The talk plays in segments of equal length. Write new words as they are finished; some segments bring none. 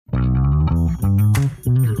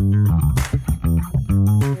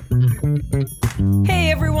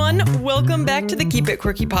Welcome back to the Keep It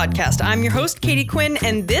Quirky podcast. I'm your host, Katie Quinn,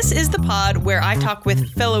 and this is the pod where I talk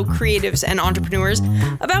with fellow creatives and entrepreneurs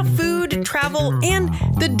about food, travel, and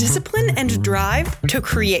the discipline and drive to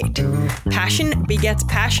create. Passion begets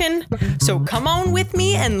passion, so come on with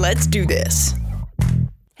me and let's do this.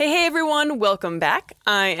 Hey everyone, welcome back.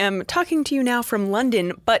 I am talking to you now from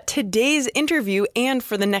London, but today's interview and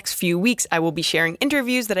for the next few weeks, I will be sharing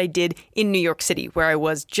interviews that I did in New York City, where I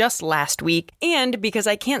was just last week. And because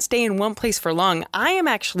I can't stay in one place for long, I am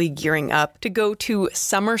actually gearing up to go to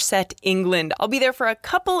Somerset, England. I'll be there for a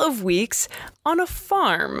couple of weeks on a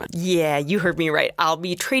farm. Yeah, you heard me right. I'll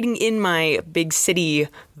be trading in my big city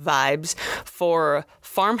vibes for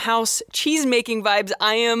farmhouse cheese-making vibes.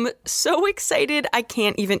 I am so excited, I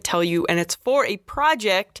can't even tell you, and it's for a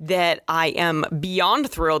project that I am beyond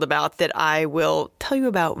thrilled about that I will tell you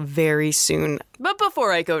about very soon. But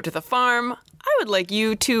before I go to the farm, I would like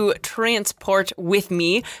you to transport with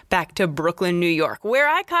me back to Brooklyn, New York, where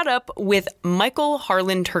I caught up with Michael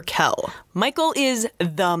Harlan Turkel. Michael is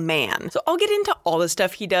the man. So I'll get into all the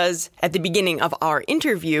stuff he does at the beginning of our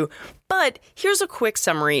interview, but here's a quick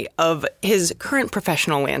summary of his current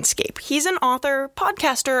professional landscape. He's an author,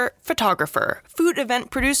 podcaster, photographer, food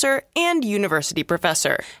event producer, and university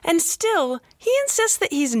professor. And still, he insists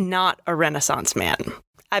that he's not a Renaissance man.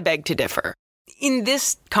 I beg to differ. In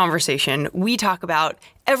this conversation, we talk about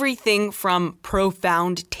everything from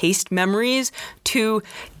profound taste memories to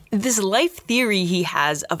this life theory he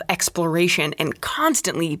has of exploration and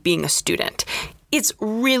constantly being a student. It's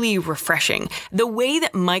really refreshing. The way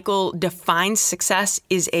that Michael defines success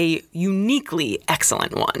is a uniquely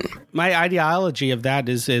excellent one. My ideology of that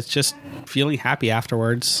is it's just feeling happy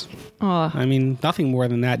afterwards. I mean, nothing more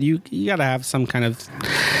than that. You got to have some kind of,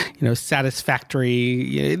 satisfactory,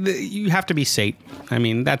 you have to be sate. I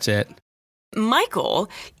mean, that's it. Michael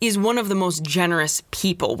is one of the most generous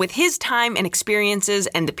people with his time and experiences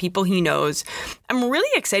and the people he knows. I'm really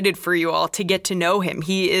excited for you all to get to know him.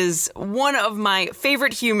 He is one of my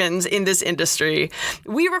favorite humans in this industry.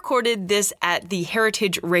 We recorded this at the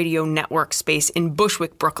Heritage Radio Network space in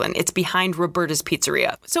Bushwick, Brooklyn. It's behind Roberta's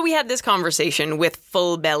Pizzeria. So we had this conversation with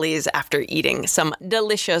full bellies after eating some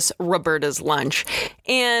delicious Roberta's lunch.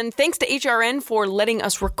 And thanks to HRN for letting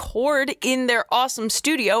us record in their awesome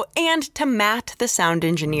studio, and to Matt, the sound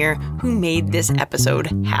engineer, who made this episode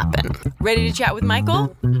happen. Ready to chat with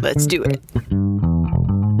Michael? Let's do it.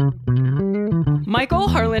 Michael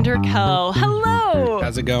Harlan Turkel, hello!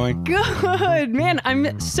 How's it going? Good, man.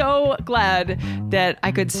 I'm so glad that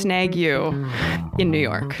I could snag you in New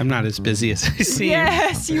York. I'm not as busy as I seem.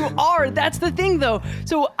 Yes, you are. That's the thing, though.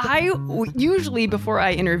 So I usually, before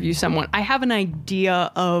I interview someone, I have an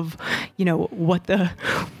idea of, what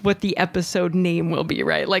the episode name will be,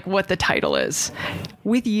 right? Like what the title is.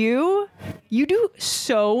 With you, you do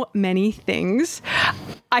so many things.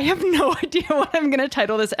 I have no idea what I'm going to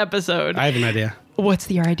title this episode. I have an idea.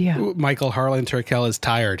 What's your idea? Michael Harlan Turkel is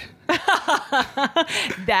tired.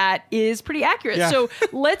 That is pretty accurate. Yeah. So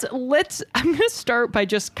let's I'm going to start by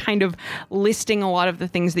just kind of listing a lot of the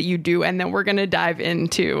things that you do, and then we're going to dive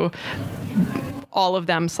into all of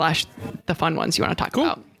them / the fun ones you want to talk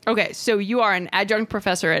about. Okay, so you are an adjunct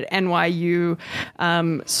professor at NYU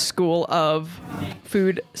School of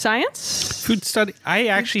Food Science? Food study. I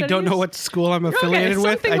actually don't know what school I'm affiliated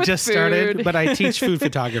with. I just started, but I teach food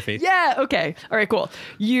photography. Yeah, okay. All right, cool.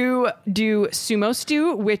 You do sumo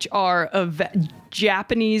stew, which are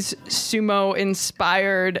Japanese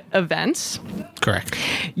sumo-inspired events. Correct.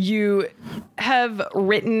 You have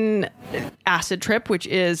written Acid Trip, which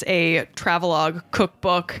is a travelogue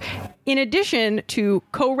cookbook, in addition to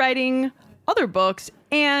co-writing other books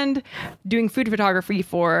and doing food photography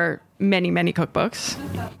for many, many cookbooks.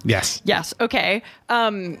 Yes. Yes. Okay.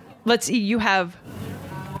 Let's see. You have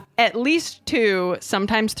at least 2,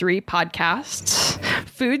 sometimes 3 podcasts.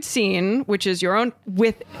 Food Scene, which is your own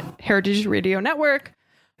with Heritage Radio Network,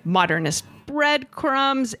 Modernist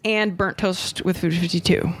Breadcrumbs, and Burnt Toast with Food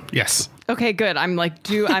 52. Yes. Okay, good. I'm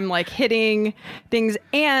hitting things.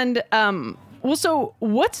 And so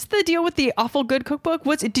what's the deal with the Awful Good Cookbook?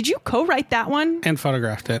 Did you co-write that one? And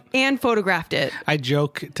photographed it. I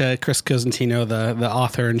joke to Chris Cosentino, the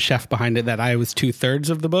author and chef behind it, that I was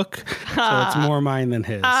 2/3 of the book. So it's more mine than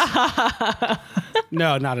his.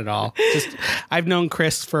 No, not at all. Just I've known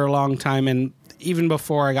Chris for a long time, and even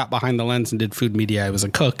before I got behind the lens and did food media, I was a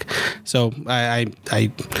cook. So I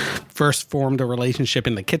first formed a relationship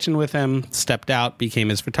in the kitchen with him, stepped out, became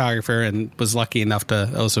his photographer, and was lucky enough to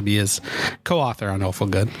also be his co-author on Awful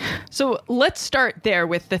Good. So let's start there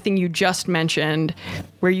with the thing you just mentioned,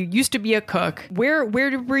 where you used to be a cook. Where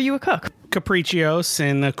were you a cook? Capriccios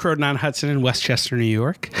in Croton-on-Hudson in Westchester, New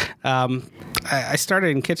York. I started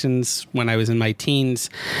in kitchens when I was in my teens,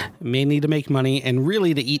 mainly to make money and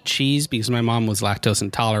really to eat cheese because my mom was lactose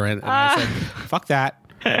intolerant. And I said, fuck that.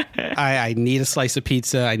 I need a slice of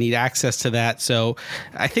pizza. I need access to that. So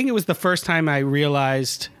I think it was the first time I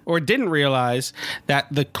realized or didn't realize that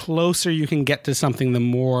the closer you can get to something, the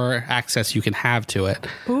more access you can have to it.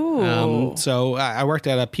 Ooh. So I worked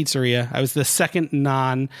at a pizzeria. I was the second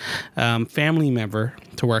non-family member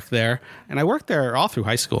to work there. And I worked there all through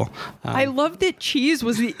high school. I love that cheese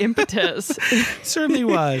was the impetus. Certainly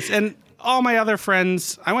was. And all my other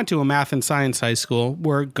friends, I went to a math and science high school,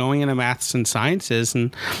 were going into maths and sciences,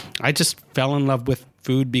 and I just fell in love with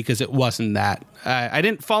food because it wasn't that. I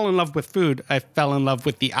didn't fall in love with food. I fell in love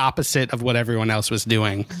with the opposite of what everyone else was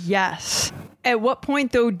doing. Yes. At what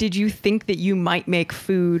point, though, did you think that you might make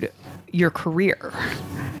food your career?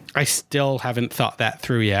 I still haven't thought that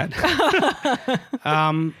through yet.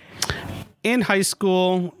 In high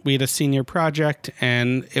school, we had a senior project,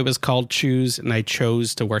 and it was called Choose, and I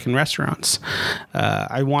chose to work in restaurants.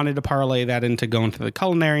 I wanted to parlay that into going to the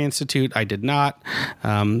Culinary Institute. I did not,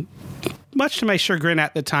 much to my chagrin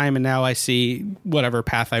at the time, and now I see whatever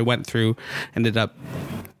path I went through ended up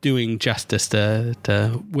doing justice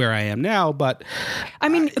to where I am now. But I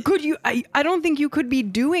mean, could you? I don't think you could be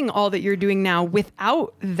doing all that you're doing now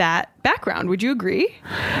without that background. Would you agree?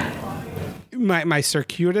 My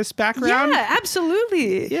circuitous background? Yeah,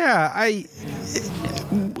 absolutely. Yeah,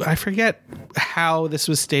 I forget how this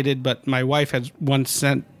was stated, but my wife had once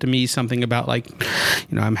sent to me something about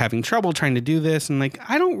I'm having trouble trying to do this, and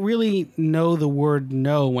I don't really know the word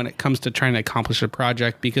no when it comes to trying to accomplish a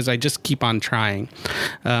project because I just keep on trying.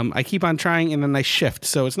 I keep on trying and then I shift.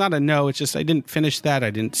 So it's not a no, it's just I didn't finish that,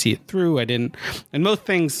 I didn't see it through, and most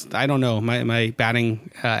things, I don't know, my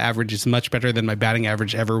batting average is much better than my batting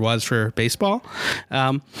average ever was for baseball.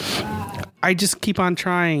 I just keep on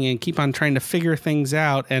trying and keep on trying to figure things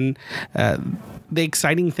out, and the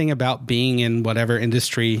exciting thing about being in whatever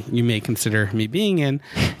industry you may consider me being in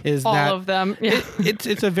is all that of them. Yeah.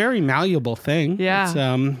 It's a very malleable thing. Yeah. It's,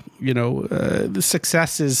 the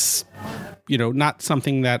success is not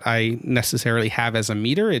something that I necessarily have as a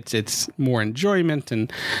meter. It's more enjoyment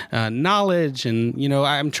and knowledge, and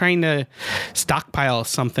I'm trying to stockpile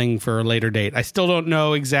something for a later date. I still don't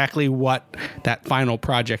know exactly what that final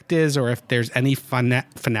project is, or if there's any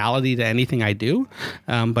finality to anything I do.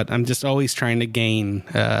 But I'm just always trying to gain,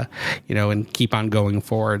 and keep on going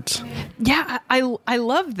forwards. Yeah, I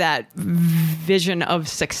love that vision of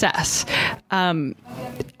success.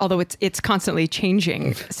 Although it's constantly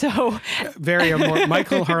changing. So. Very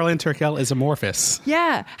Michael Harlan Turkel is amorphous.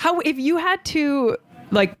 Yeah. How, if you had to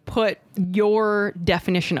put your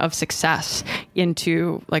definition of success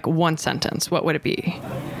into one sentence, what would it be?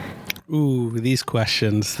 Ooh, these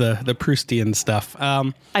questions, the Proustian stuff.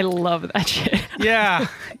 I love that shit. Yeah.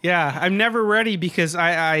 I'm never ready because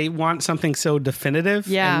I want something so definitive.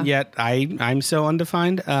 Yeah. And yet I'm so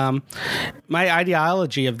undefined. My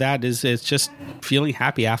ideology of that is just feeling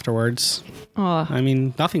happy afterwards. Oh. I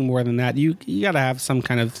mean, nothing more than that. You got to have some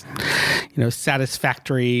kind of,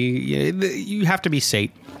 satisfactory. You have to be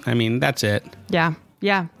sate. I mean, that's it. Yeah.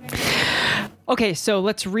 Okay, so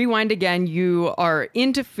let's rewind again. You are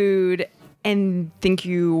into food and think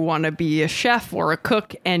you want to be a chef or a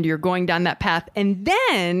cook, and you're going down that path. And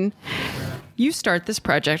then you start this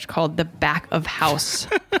project called the Back of House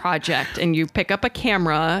Project, and you pick up a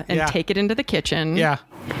camera and take it into the kitchen. Yeah.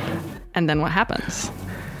 And then what happens?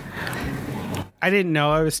 I didn't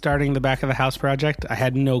know I was starting the Back of the House project. I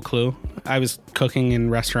had no clue. I was cooking in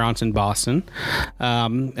restaurants in Boston,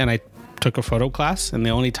 and I took a photo class, and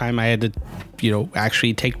the only time I had to,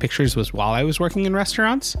 actually take pictures was while I was working in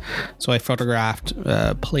restaurants. So I photographed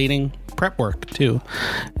plating, prep work too,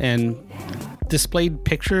 and displayed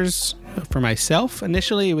pictures for myself.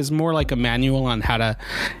 Initially, it was more like a manual on how to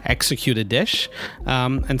execute a dish,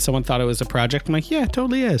 and someone thought it was a project. I'm like, yeah, it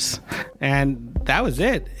totally is. And that was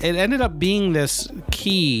it. It ended up being this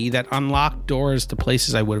key that unlocked doors to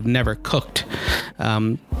places I would have never cooked.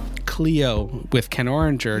 Cleo with Ken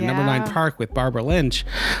Oranger, Number 9 Park with Barbara Lynch,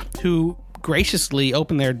 who graciously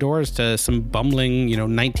opened their doors to some bumbling,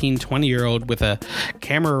 19, 20-year-old with a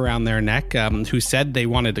camera around their neck who said they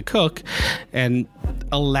wanted to cook, and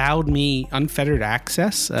allowed me unfettered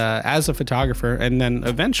access as a photographer, and then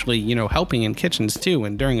eventually, helping in kitchens too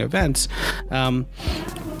and during events.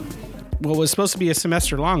 what was supposed to be a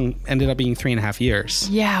semester long ended up being 3.5 years.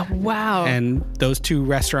 Yeah, wow. And those 2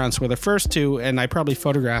 restaurants were the first 2, and I probably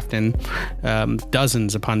photographed in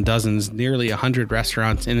dozens upon dozens, nearly 100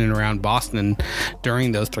 restaurants in and around Boston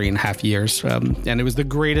during those 3.5 years. And it was the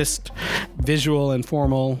greatest visual and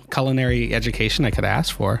formal culinary education I could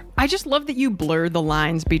ask for. I just love that you blur the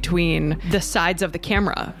lines between the sides of the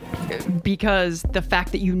camera, because the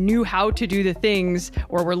fact that you knew how to do the things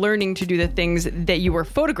or were learning to do the things that you were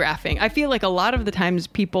photographing. I feel like a lot of the times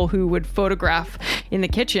people who would photograph in the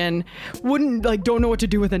kitchen wouldn't don't know what to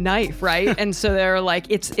do with a knife, right? And so they're like,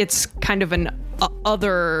 it's kind of an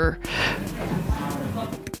other,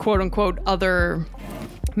 quote unquote, other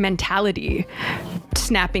mentality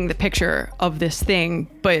snapping the picture of this thing,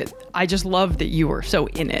 but I just love that you were so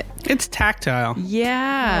in it. It's tactile.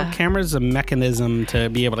 Yeah. Camera's a mechanism to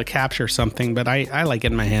be able to capture something, but I like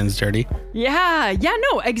getting my hands dirty. Yeah,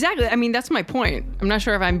 no, exactly. I mean, that's my point. I'm not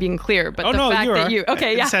sure if I'm being clear, but okay, yeah.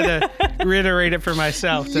 I just had to reiterate it for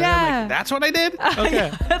myself. So I'm like, that's what I did?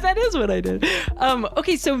 Okay. That is what I did.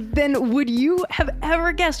 Okay, so then could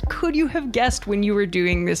you have guessed when you were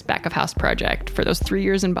doing this back of house project for those 3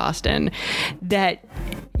 years in Boston that,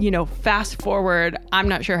 fast forward, I'm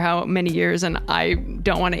not sure how many years, and I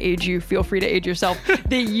don't want to age you, feel free to age yourself,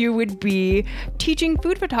 that you would be teaching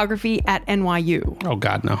food photography at NYU? Oh,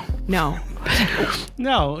 God, no. No.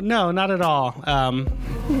 No, not at all.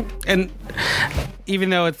 And even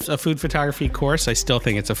though it's a food photography course, I still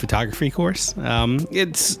think it's a photography course.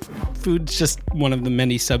 Food's just one of the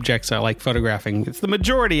many subjects I like photographing. It's the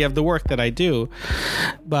majority of the work that I do.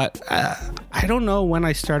 But I don't know when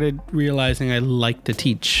I started realizing I like to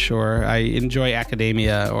teach, or I enjoy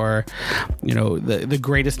academia, or, the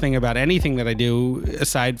greatest thing about anything that I do,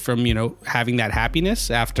 aside from, having that happiness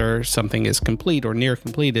after something is complete or near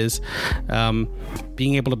complete, is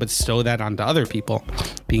being able to bestow that onto other people,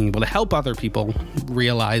 being able to help other people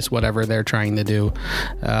realize whatever they're trying to do.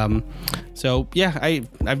 So yeah,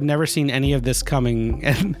 I've never seen any of this coming,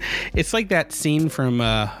 and it's like that scene from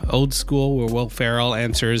Old School where Will Ferrell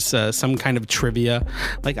answers some kind of trivia.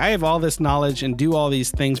 Like, I have all this knowledge and do all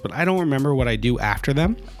these things, but I don't remember what I do after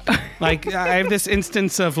them. Like, I have this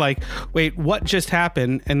instance of like, wait, what just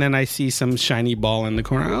happened? And then I see some shiny ball in the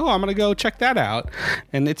corner. Oh, I'm gonna go check that out.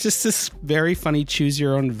 And it's just this very funny choose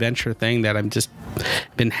your own adventure thing that I'm just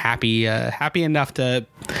been happy enough to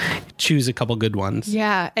choose a couple good ones.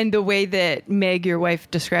 Yeah, and the way that Meg, your wife,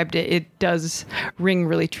 described it, it does ring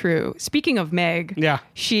really true. Speaking of Meg, yeah,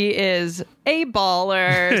 she is a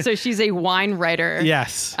baller. So she's a wine writer.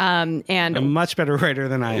 Yes. And a much better writer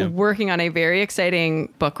than I am. Working on a very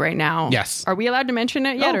exciting book right now. Yes. Are we allowed to mention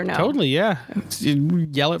it yet or no? Totally, yeah. You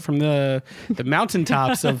yell it from the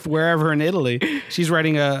mountaintops of wherever in Italy. She's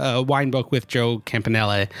writing a wine book with Joe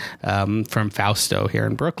Campanelle from Fausto here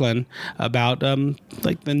in Brooklyn about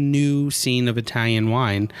like the new scene of Italian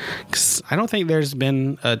wine. 'Cause I don't think there's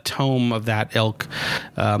been a tome of that ilk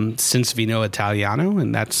since Vino Italiano,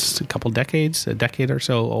 and that's a decade or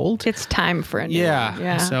so old. It's time for a new one.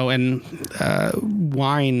 Yeah. So, and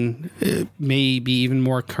wine may be even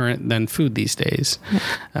more current than food these days,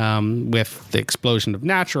 with the explosion of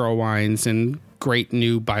natural wines and great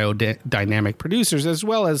new biodynamic producers, as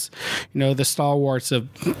well as, the stalwarts of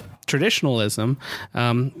traditionalism.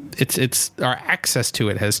 It's our access to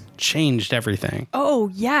it has changed everything. Oh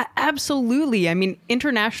yeah, absolutely. I mean,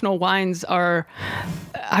 international wines are,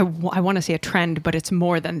 I want to say a trend, but it's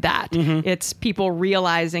more than that. Mm-hmm. It's people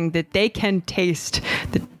realizing that they can taste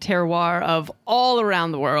the terroir of all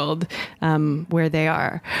around the world where they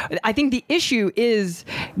are. I think the issue is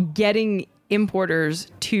getting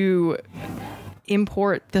importers to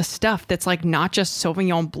import the stuff that's like not just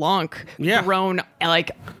Sauvignon Blanc grown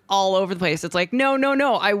like all over the place. It's like, no.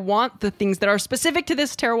 I want the things that are specific to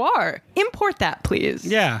this terroir. Import that, please.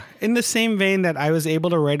 Yeah. In the same vein that I was able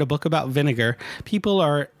to write a book about vinegar, people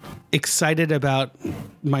are excited about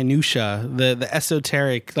minutia, the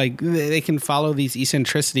esoteric, like they can follow these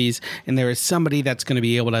eccentricities, and there is somebody that's going to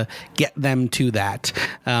be able to get them to that.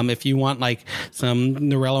 If you want like some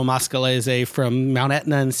Nerello Mascalese from Mount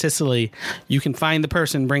Etna in Sicily, you can find the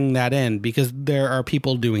person bringing that in, because there are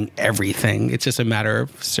people doing everything. It's just a matter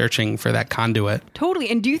of searching for that conduit. Totally.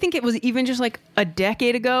 And do you think it was even just like a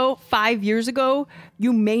decade ago, 5 years ago,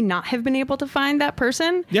 you may not have been able to find that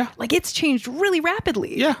person? Yeah. Like, it's changed really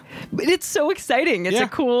rapidly. Yeah. But it's so exciting. It's a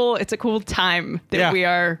cool time that we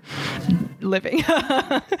are living.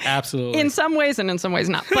 Absolutely. In some ways and in some ways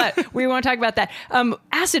not. But we won't talk about that.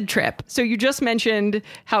 Acid trip. So you just mentioned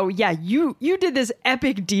how, you did this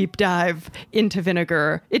epic deep dive into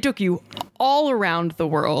vinegar. It took you all around the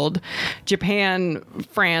world. Japan,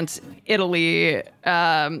 France, Italy,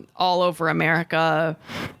 all over America.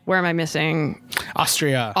 Where am I missing?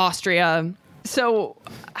 Austria. So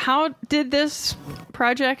how did this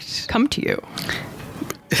project come to you?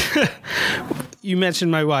 You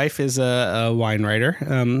mentioned my wife is a wine writer.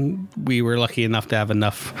 We were lucky enough to have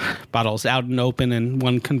enough bottles out and open and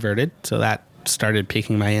one converted. So that started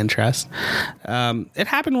piquing my interest. It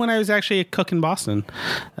happened when I was actually a cook in Boston.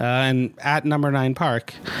 And at Number 9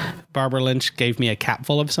 Park, Barbara Lynch gave me a cap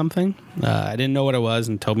full of something. I didn't know what it was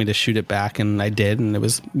and told me to shoot it back, and I did. And it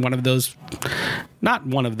was one of those, not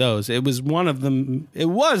one of those, it was one of them. It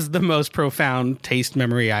was the most profound taste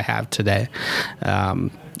memory I have today.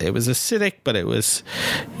 It was acidic, but it was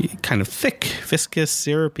kind of thick, viscous,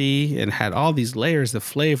 syrupy, and had all these layers of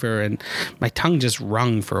flavor, and my tongue just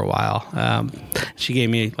wrung for a while. She gave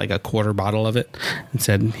me like a quarter bottle of it and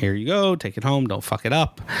said, here you go, take it home, don't fuck it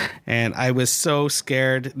up. And I was so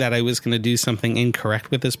scared that I was going to do something incorrect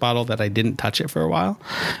with this bottle that I didn't touch it for a while,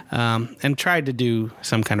 and tried to do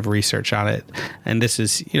some kind of research on it. And this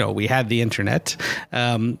is, we had the internet,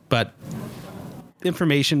 but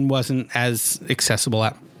information wasn't as accessible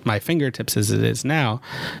at my fingertips as it is now.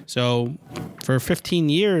 So for 15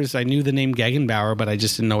 years, I knew the name Gegenbauer, but I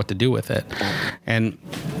just didn't know what to do with it. And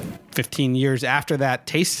 15 years after that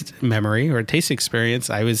taste memory or taste experience,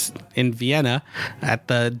 I was in Vienna at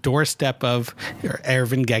the doorstep of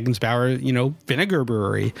Erwin Gegenbauer, vinegar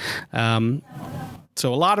brewery.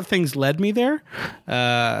 So a lot of things led me there.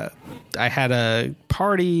 I had a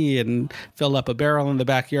party and filled up a barrel in the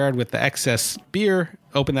backyard with the excess beer.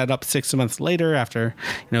 Opened that up 6 months later after,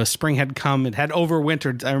 spring had come. It had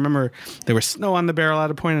overwintered. I remember there was snow on the barrel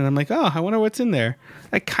at a point, and I'm like, oh, I wonder what's in there.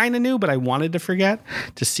 I kind of knew, but I wanted to forget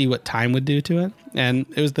to see what time would do to it. And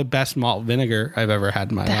it was the best malt vinegar I've ever had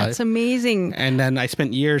in my life. That's amazing. And then I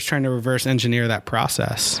spent years trying to reverse engineer that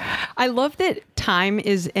process. I love that time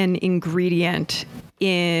is an ingredient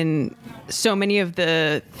in so many of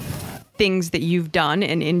the things that you've done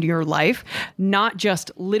and in your life, not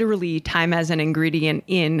just literally time as an ingredient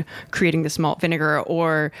in creating this malt vinegar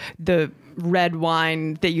or the red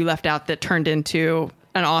wine that you left out that turned into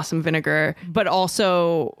an awesome vinegar, but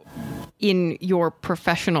also in your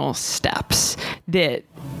professional steps. That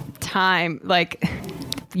time, like,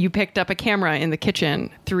 you picked up a camera in the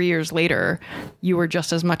kitchen 3 years later, you were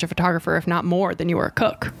just as much a photographer, if not more, than you were a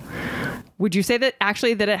cook. Would you say that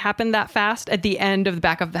it happened that fast at the end of the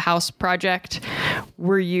Back of the House project?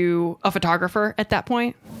 Were you a photographer at that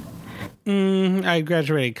point? I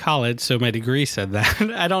graduated college, so my degree said that.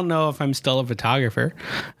 I don't know if I'm still a photographer.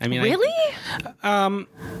 I mean, really?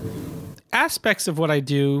 Aspects of what I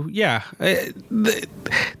do, yeah.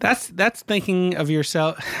 That's thinking of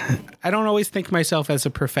yourself. I don't always think of myself as a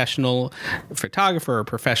professional photographer or a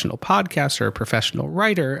professional podcaster or a professional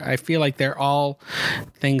writer. I feel like they're all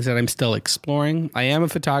things that I'm still exploring. I am a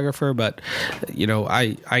photographer, but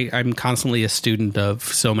I'm constantly a student of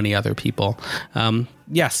so many other people.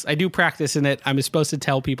 Yes, I do practice in it. I'm supposed to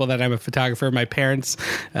tell people that I'm a photographer. My parents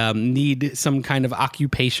need some kind of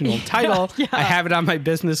occupational title. Yeah. I have it on my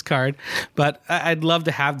business card, but I'd love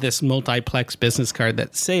to have this multiplex business card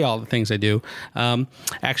that say all the things I do.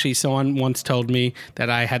 Actually, someone once told me that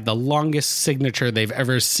I had the longest signature they've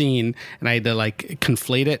ever seen, and I had to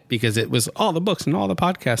conflate it because it was all the books and all the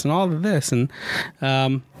podcasts and all of this. And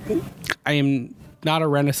I am not a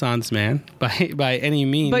Renaissance man by any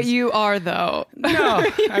means. But you are, though. No,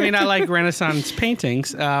 I mean, I like Renaissance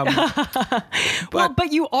paintings.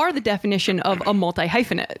 But you are the definition of a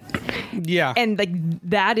multi-hyphenate. Yeah. And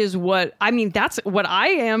that is that's what I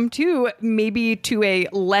am too, maybe to a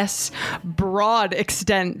less broad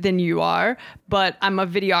extent than you are. But I'm a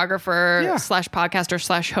videographer /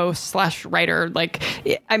 podcaster / host / writer.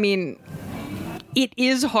 It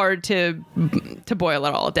is hard to boil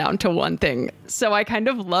it all down to one thing. So I kind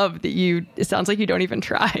of love that it sounds like you don't even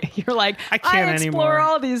try. You're like, I can't explore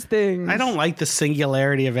all these things. I don't like the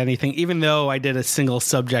singularity of anything, even though I did a single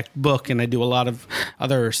subject book and I do a lot of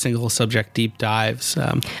other single subject deep dives.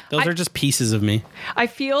 Those are just pieces of me. I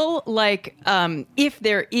feel like if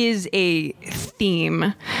there is a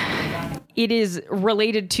theme, it is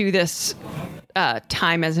related to this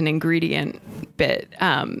time as an ingredient bit.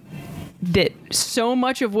 That so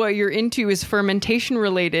much of what you're into is fermentation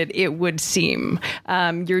related, it would seem.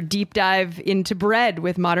 Your deep dive into bread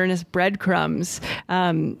with modernist breadcrumbs.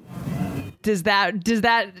 Does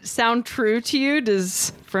that sound true to you?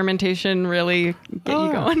 Does fermentation really get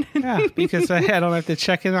you going? Yeah, because I don't have to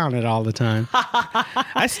check in on it all the time.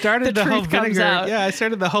 I started the whole vinegar. Yeah, I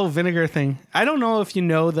started the whole vinegar thing. I don't know if you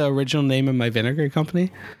know the original name of my vinegar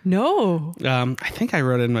company. No. I think I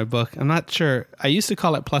wrote it in my book. I'm not sure. I used to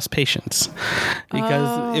call it Plus Patience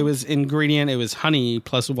because it was it was honey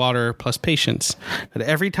plus water plus patience. But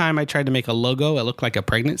every time I tried to make a logo, it looked like a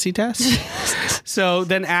pregnancy test. So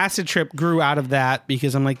then Acid Trip grew out of that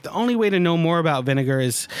because I'm like, the only way to know more about vinegar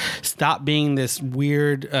is stop being this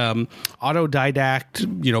weird autodidact,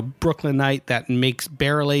 Brooklynite that makes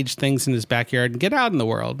barrel-aged things in his backyard and get out in the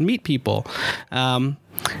world, meet people.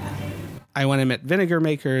 I went and met vinegar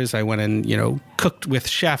makers. I went and, cooked with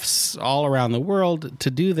chefs all around the world to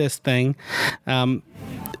do this thing.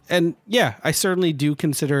 And yeah, I certainly do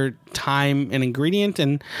consider time an ingredient.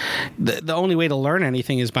 And the only way to learn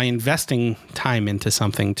anything is by investing time into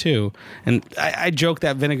something too. And I joke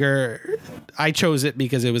that vinegar, I chose it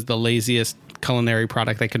because it was the laziest culinary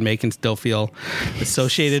product I could make and still feel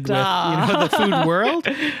associated with the food world.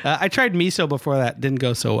 I tried miso before that, didn't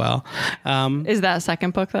go so well. Is that a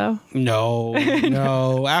second book though?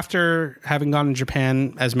 No. After having gone to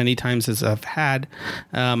Japan as many times as I've had,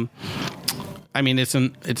 it's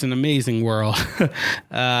an amazing world,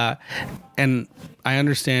 and I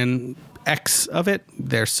understand X of it.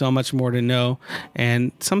 There's so much more to know,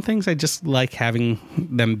 and some things I just like having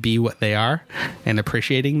them be what they are and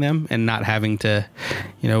appreciating them and not having to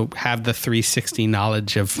have the 360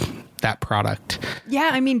 knowledge of that product.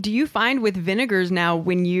 Yeah, do you find with vinegars now,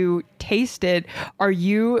 when you taste it, are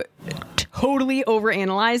you totally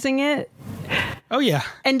overanalyzing it? Oh yeah.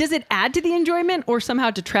 And does it add to the enjoyment or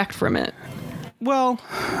somehow detract from it? Well,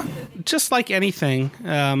 just like anything,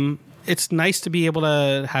 it's nice to be able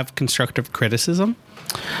to have constructive criticism,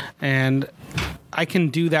 and I can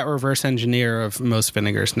do that reverse engineer of most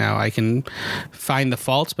vinegars now. I can find the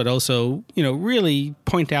faults, but also, really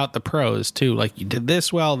point out the pros too. Like, you did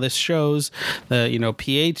this well, this shows the,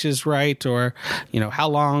 pH is right, or, how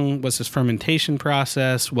long was this fermentation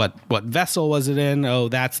process? What vessel was it in? Oh,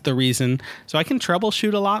 that's the reason. So I can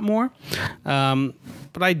troubleshoot a lot more.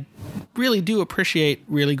 But I really do appreciate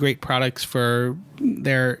really great products for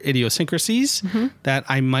their idiosyncrasies that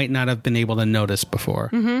I might not have been able to notice before.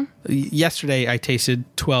 Mm-hmm. Yesterday, I tasted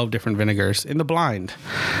 12 different vinegars in the blind.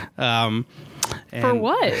 For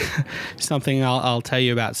what? Something I'll tell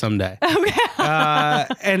you about someday. Okay.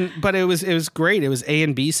 But it was great. It was A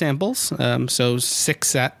and B samples, so 6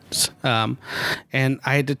 sets, and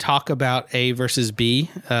I had to talk about A versus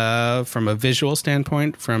B from a visual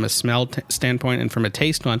standpoint, from a smell standpoint, and from a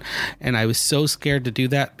taste one. And I was so scared to do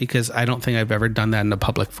that because I don't think I've ever done that in a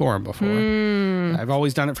public forum before. I've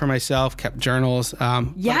always done it for myself, kept journals.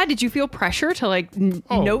 Did you feel pressure to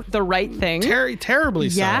note the right thing? Terribly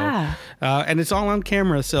so. Yeah. And it's all on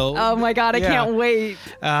camera, so... Oh my God, I can't wait.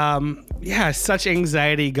 Such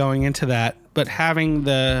anxiety going into that, but having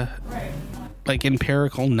the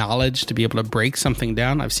empirical knowledge to be able to break something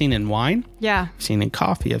down. I've seen in wine. Yeah. I've seen in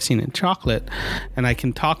coffee. I've seen in chocolate. And I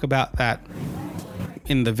can talk about that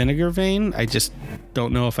in the vinegar vein. I just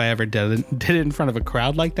don't know if I ever did it in front of a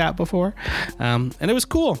crowd like that before. And it was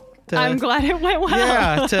cool. I'm glad it went well.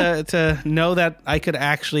 Yeah, to know that I could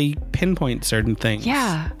actually pinpoint certain things.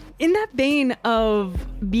 Yeah. In that vein of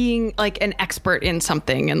being an expert in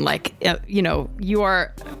something, and you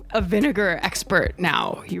are a vinegar expert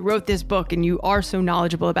now. You wrote this book and you are so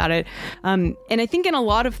knowledgeable about it. And I think in a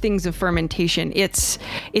lot of things of fermentation, it's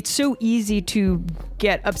so easy to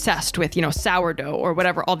get obsessed with, sourdough or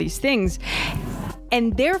whatever, all these things.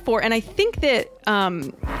 And therefore, and I think that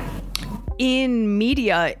in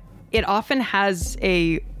media, it often has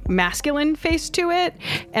a masculine face to it.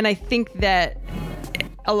 And I think that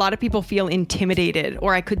a lot of people feel intimidated,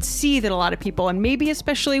 or I could see that a lot of people, and maybe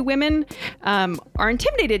especially women, are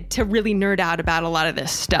intimidated to really nerd out about a lot of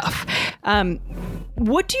this stuff.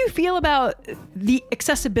 What do you feel about the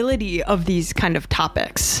accessibility of these kind of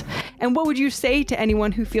topics? And what would you say to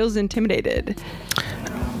anyone who feels intimidated?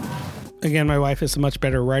 Again, my wife is a much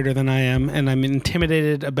better writer than I am, and I'm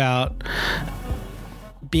intimidated about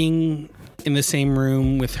being in the same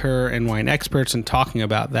room with her and wine experts and talking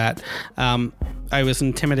about that. I was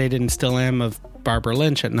intimidated and still am of Barbara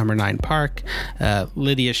Lynch at Number 9 Park,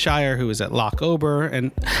 Lydia Shire, who was at Loch Ober,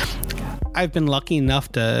 and I've been lucky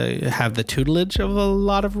enough to have the tutelage of a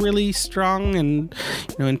lot of really strong and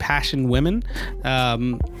impassioned women.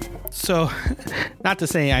 So, not to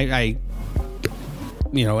say I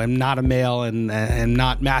am not a male and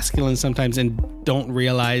not masculine sometimes, and don't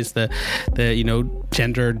realize the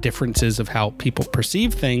gender differences of how people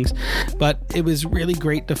perceive things. But it was really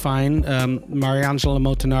great to find Mariangela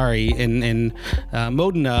Montanari in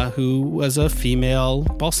Modena, who was a female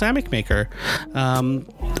balsamic maker.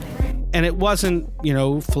 And it wasn't,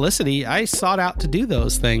 felicity. I sought out to do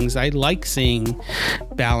those things. I like seeing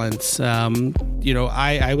balance.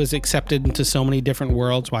 I was accepted into so many different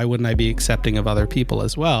worlds. Why wouldn't I be accepting of other people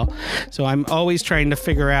as well? So I'm always trying to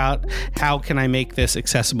figure out how can I make this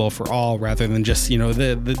accessible for all, rather than just,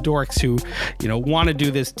 the dorks who, want to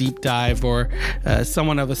do this deep dive, or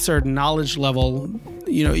someone of a certain knowledge level.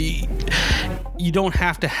 You don't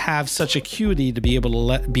have to have such acuity to be able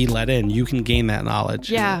to be let in. You can gain that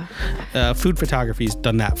knowledge. Yeah. Food photography's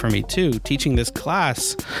done that for me too. Teaching this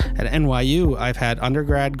class at NYU, I've had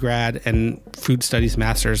undergrad, grad, and food studies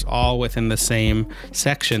masters all within the same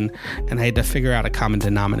section, and I had to figure out a common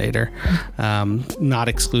denominator, not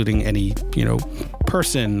excluding any,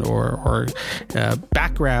 person or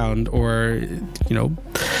background or,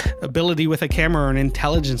 ability with a camera or an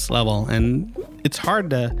intelligence level. And it's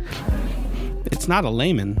not a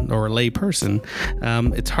layman or a lay person.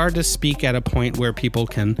 It's hard to speak at a point where people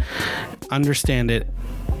can understand it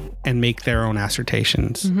and make their own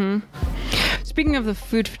assertions. Mm-hmm. Speaking of the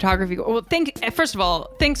food photography, well, first of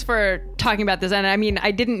all, thanks for talking about this. And I mean,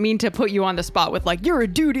 I didn't mean to put you on the spot with you're a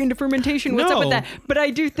dude into fermentation. What's up with that? But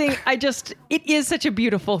I do think it is such a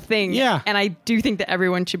beautiful thing. Yeah. And I do think that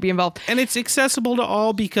everyone should be involved. And it's accessible to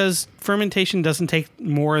all because fermentation doesn't take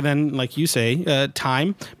more than, like you say,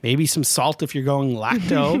 time, maybe some salt if you're going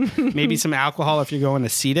lacto, maybe some alcohol if you're going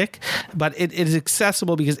acetic, but it is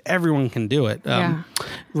accessible because everyone can do it.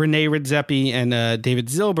 Renee Redzepi and David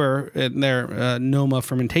Zilber in their Noma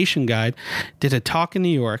fermentation guide did a talk in New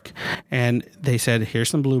York, and they said, here's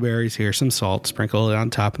some blueberries, here's some salt, sprinkle it on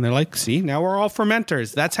top. And they're like, see, now we're all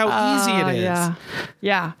fermenters. That's how easy it is.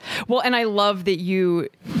 Yeah. Well, and I love that you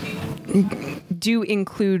do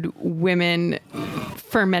include women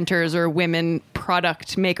fermenters or women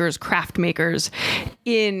product makers, craft makers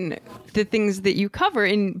in the things that you cover,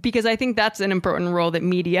 because I think that's an important role that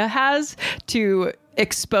media has to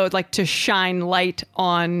expose, to shine light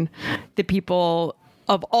on the people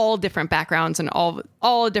of all different backgrounds and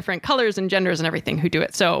all different colors and genders and everything who do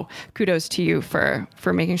it. So kudos to you for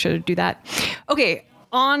making sure to do that. Okay.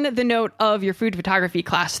 On the note of your food photography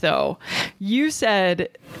class, though, you said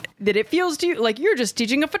that it feels to you like you're just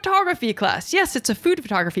teaching a photography class. Yes, it's a food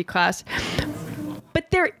photography class,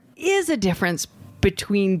 but there is a difference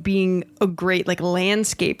between being a great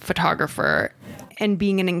landscape photographer and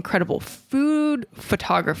being an incredible food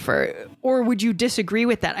photographer. Or would you disagree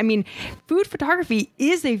with that? I mean, food photography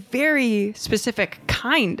is a very specific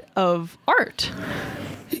kind of art.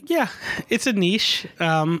 Yeah, it's a niche.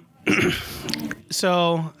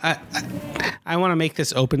 So I want to make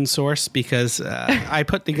this open source because I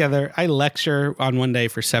lecture on one day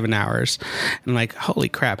for 7 hours. And I'm like, holy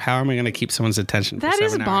crap, how am I going to keep someone's attention for 7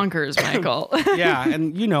 hours? That is bonkers, Michael. Yeah,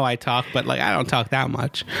 and I talk, but I don't talk that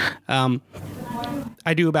much.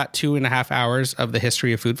 I do about 2.5 hours of the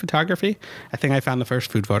history of food photography. I think I found the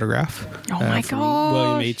first food photograph. Oh my gosh.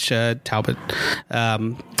 William H. Talbot.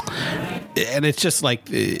 And it's just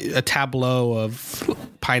a tableau of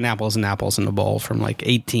pineapples and apples in a bowl from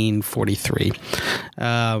 1843.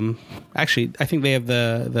 Actually, I think they have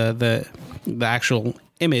the actual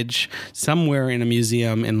image somewhere in a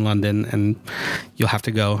museum in London, and you'll have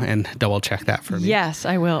to go and double check that for me. Yes,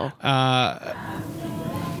 I will.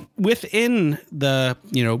 Within the,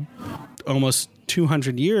 almost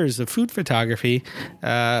 200 years of food photography,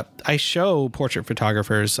 I show portrait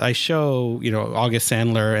photographers. I show, August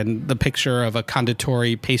Sandler and the picture of a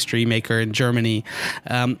conditori pastry maker in Germany.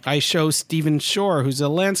 I show Stephen Shore, who's a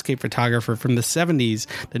landscape photographer from the 70s,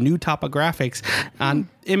 the new topographics on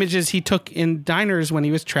images he took in diners when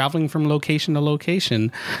he was traveling from location to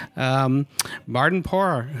location. Martin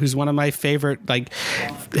Porr, who's one of my favorite,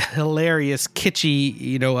 hilarious,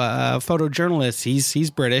 kitschy, photojournalists.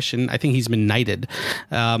 He's British, and I think he's been knighted.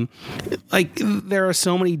 There are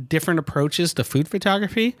so many different approaches to food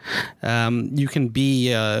photography. You can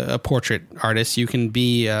be a portrait artist. You can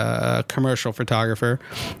be a commercial photographer.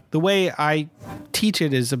 The way I teach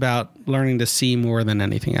it is about learning to see more than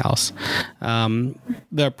anything else.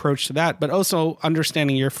 The approach to that, but also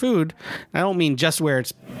understanding your food. I don't mean just where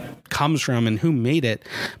it comes from and who made it,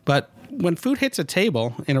 but when food hits a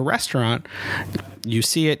table in a restaurant, you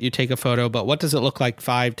see it, you take a photo, but what does it look like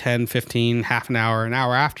 5, 10, 15, half an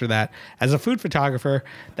hour after that? As a food photographer,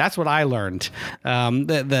 that's what I learned.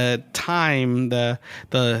 The time, the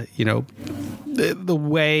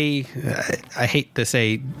way, I hate to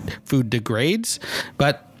say food degrades,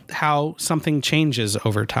 but how something changes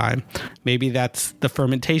over time. Maybe that's the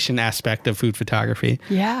fermentation aspect of food photography.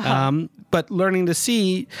 Yeah. But learning to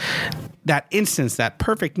see that instance, that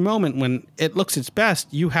perfect moment when it looks its best,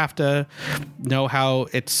 you have to know how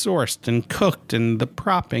it's sourced and cooked and the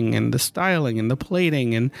propping and the styling and the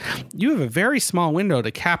plating. And you have a very small window to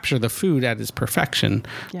capture the food at its perfection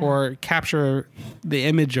or capture the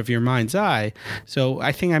image of your mind's eye. So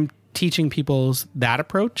I think I'm teaching people that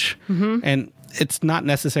approach. And it's not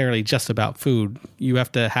necessarily just about food. You have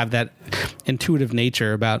to have that intuitive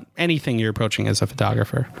nature about anything you're approaching as a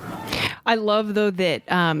photographer. I love, though, that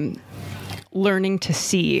learning to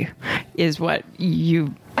see is what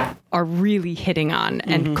you are really hitting on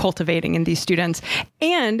and cultivating in these students.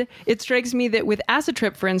 And it strikes me that with Acid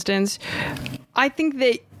Trip, for instance, I think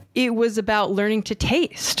that it was about learning to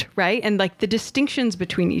taste, right? And like the distinctions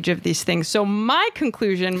between each of these things. So my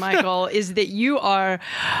conclusion, Michael, is that you are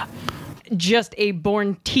just a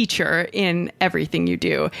born teacher in everything you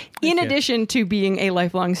do, in addition to being a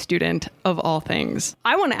lifelong student of all things.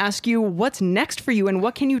 I want to ask you what's next for you and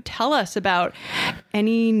what can you tell us about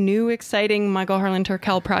any new exciting Michael Harlan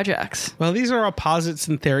Turkel projects? Well, these are all posits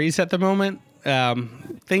and theories at the moment.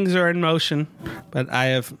 Things are in motion, but I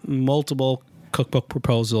have multiple cookbook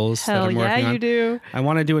proposals that I'm working on. You do. I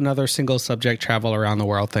want to do another single subject travel around the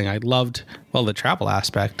world thing. I loved, the travel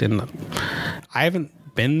aspect, and I haven't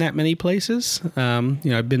been that many places.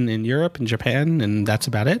 I've been in Europe and Japan, and that's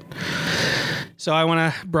about it. So I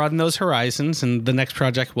want to broaden those horizons, and the next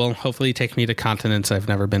project will hopefully take me to continents I've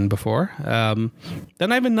never been before.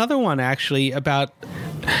 Then I have another one actually about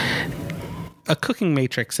a cooking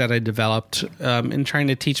matrix that I developed in trying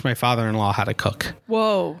to teach my father-in-law how to cook.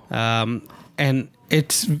 Whoa. And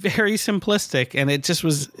it's very simplistic, and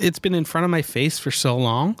it's been in front of my face for so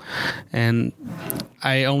long. And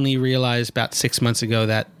I only realized about 6 months ago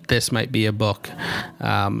that this might be a book.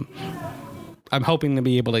 I'm hoping to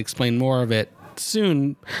be able to explain more of it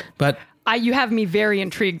soon, but you have me very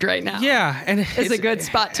intrigued right now. Yeah. And it's a good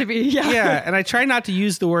spot to be. Yeah. And I try not to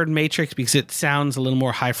use the word matrix because it sounds a little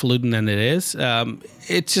more highfalutin than it is.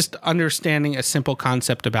 It's just understanding a simple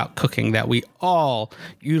concept about cooking that we all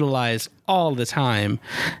utilize all the time.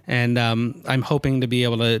 And I'm hoping to be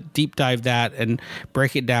able to deep dive that and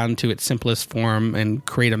break it down to its simplest form and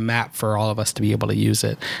create a map for all of us to be able to use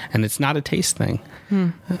it. And it's not a taste thing.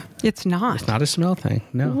 It's not. It's not a smell thing.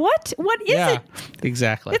 No. What? What is it?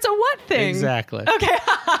 Exactly. It's a what thing? Exactly. Okay.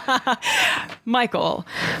 Michael,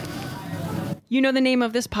 you know the name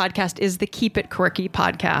of this podcast is the Keep It Quirky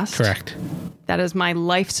podcast. Correct. That is my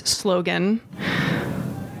life's slogan.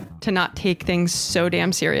 To not take things so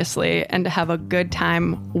damn seriously and to have a good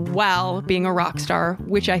time while being a rock star,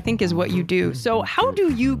 which I think is what you do. So how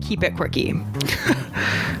do you keep it quirky?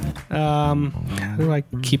 How do I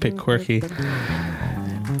keep it quirky?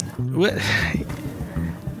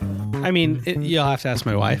 I mean, you'll have to ask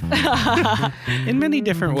my wife. In many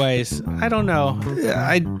different ways. I don't know.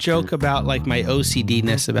 I joke about like my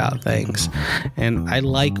OCD-ness about things. And I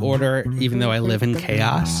like order even though I live in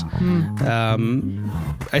chaos.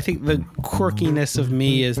 I think the quirkiness of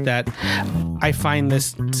me is that I find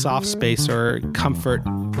this soft space or comfort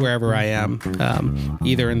wherever I am,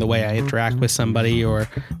 either in the way I interact with somebody or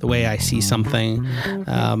the way I see something.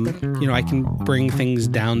 I can bring things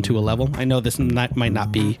down to a level. I know this might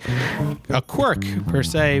not be a quirk per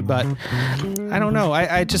se, but I don't know.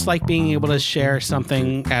 I just like being able to share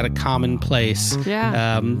something at a common place,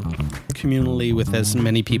 communally with as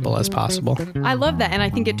many people as possible. I love that, and I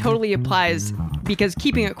think it totally applies because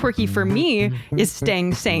keeping it quirky for me is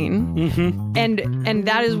staying sane, and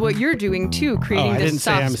that is what you're doing too, creating this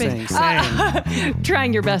soft space.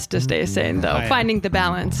 Trying your best to stay sane, though, finding the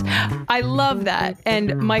balance. I love that,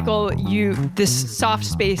 and Michael, this soft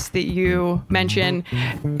space that you mention,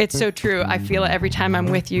 it's so true. I feel it every time I'm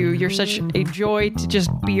with you. You're such a joy to just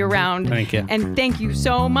be around. Thank you. And thank you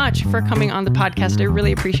so much for coming on the podcast. I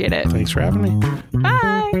really appreciate it. Thanks for having me.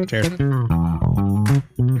 Bye. Cheers.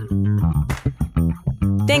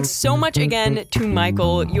 Thanks so much again to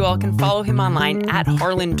Michael. You all can follow him online at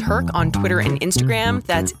Harlan Turk on Twitter and Instagram.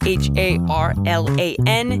 That's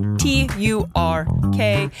HarlanTurk.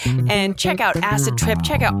 TURK. And check out Acid Trip.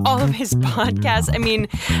 Check out all of his podcasts. I mean,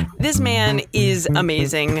 this man is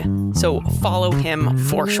amazing. So follow him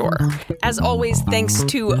for sure. As always, thanks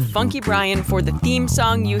to Funky Brian for the theme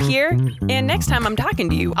song you hear. And next time I'm talking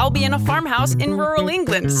to you, I'll be in a farmhouse in rural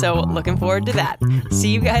England. So looking forward to that. See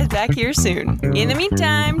you guys back here soon. In the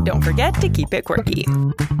meantime, don't forget to keep it quirky.